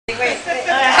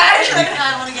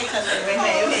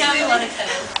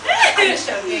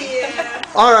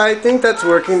Alright, I think that's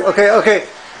working. Okay, okay.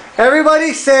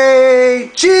 Everybody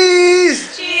say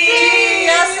cheese! Cheese!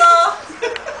 Yes, sir.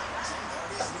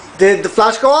 Did the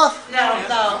flash go off?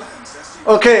 No.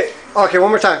 Okay, okay,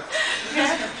 one more time.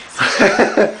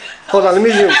 Hold on, let me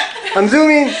zoom. I'm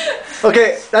zooming.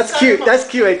 Okay, that's cute. That's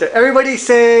cute right there. Everybody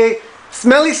say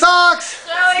smelly socks!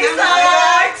 Smelly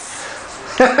socks!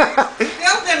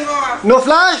 No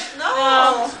flash?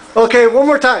 No. Okay, one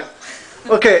more time.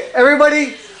 Okay,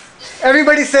 everybody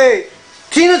say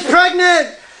Tina's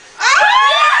pregnant!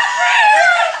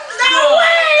 No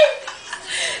way!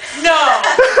 No.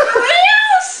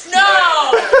 No.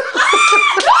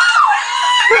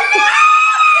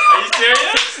 Are you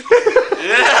serious?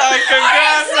 Yeah,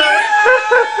 congrats!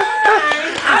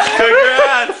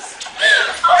 Congrats!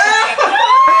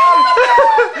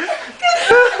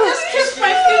 Just kissed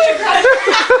my future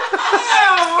husband.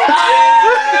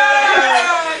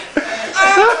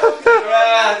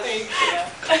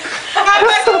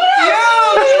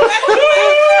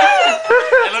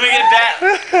 Let me get that.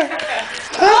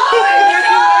 Oh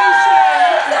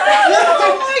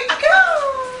my God!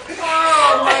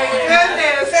 Oh my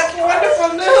goodness! That's wonderful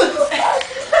news.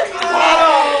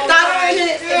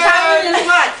 Tyler is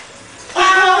what?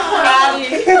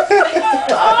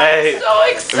 Hey, So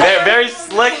excited. very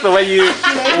slick the way you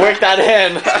worked that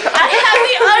in. I have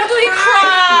the ugly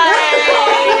cry.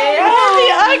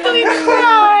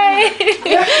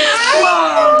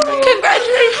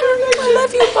 Congratulations. I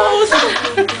love you both.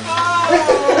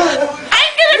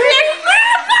 I'm gonna be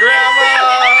Grandma!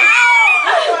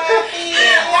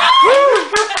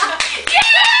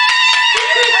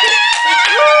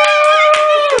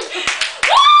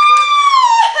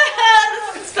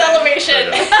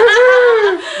 celebration.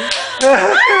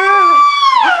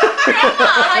 Grandma,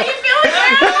 how you feeling,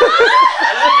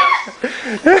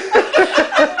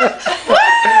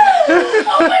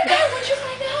 Oh my God, when'd you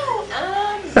find out?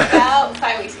 About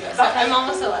 5 weeks ago. So I'm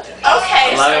almost 11.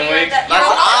 Okay, 11 so you're weeks. That's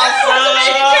awesome!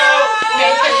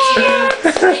 May 13th.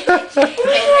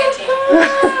 May 13th.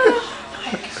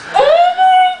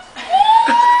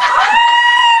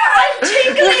 I'm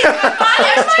tingling. My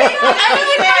hands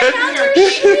are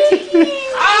shaking.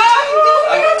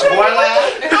 Voila!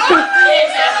 Oh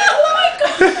my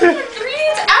God! 3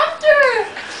 days after!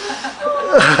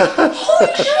 Holy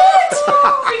shit!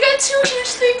 We got 2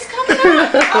 huge things coming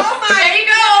up! Oh my! There you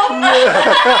go!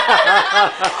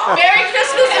 Merry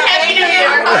Christmas and Happy New Year!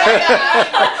 Oh my God!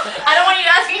 I don't want you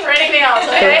asking for anything else,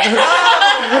 okay?